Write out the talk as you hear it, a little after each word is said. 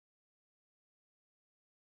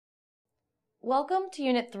Welcome to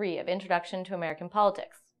Unit 3 of Introduction to American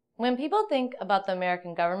Politics. When people think about the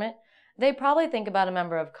American government, they probably think about a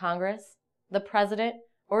member of Congress, the president,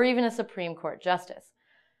 or even a Supreme Court justice.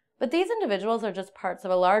 But these individuals are just parts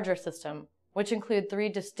of a larger system, which include three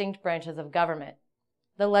distinct branches of government: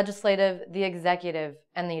 the legislative, the executive,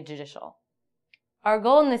 and the judicial. Our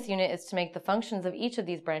goal in this unit is to make the functions of each of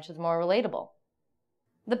these branches more relatable.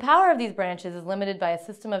 The power of these branches is limited by a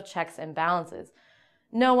system of checks and balances.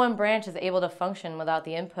 No one branch is able to function without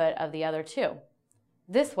the input of the other two.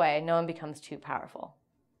 This way, no one becomes too powerful.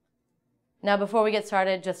 Now, before we get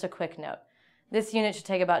started, just a quick note. This unit should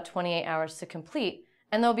take about 28 hours to complete,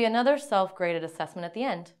 and there'll be another self-graded assessment at the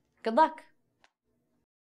end. Good luck!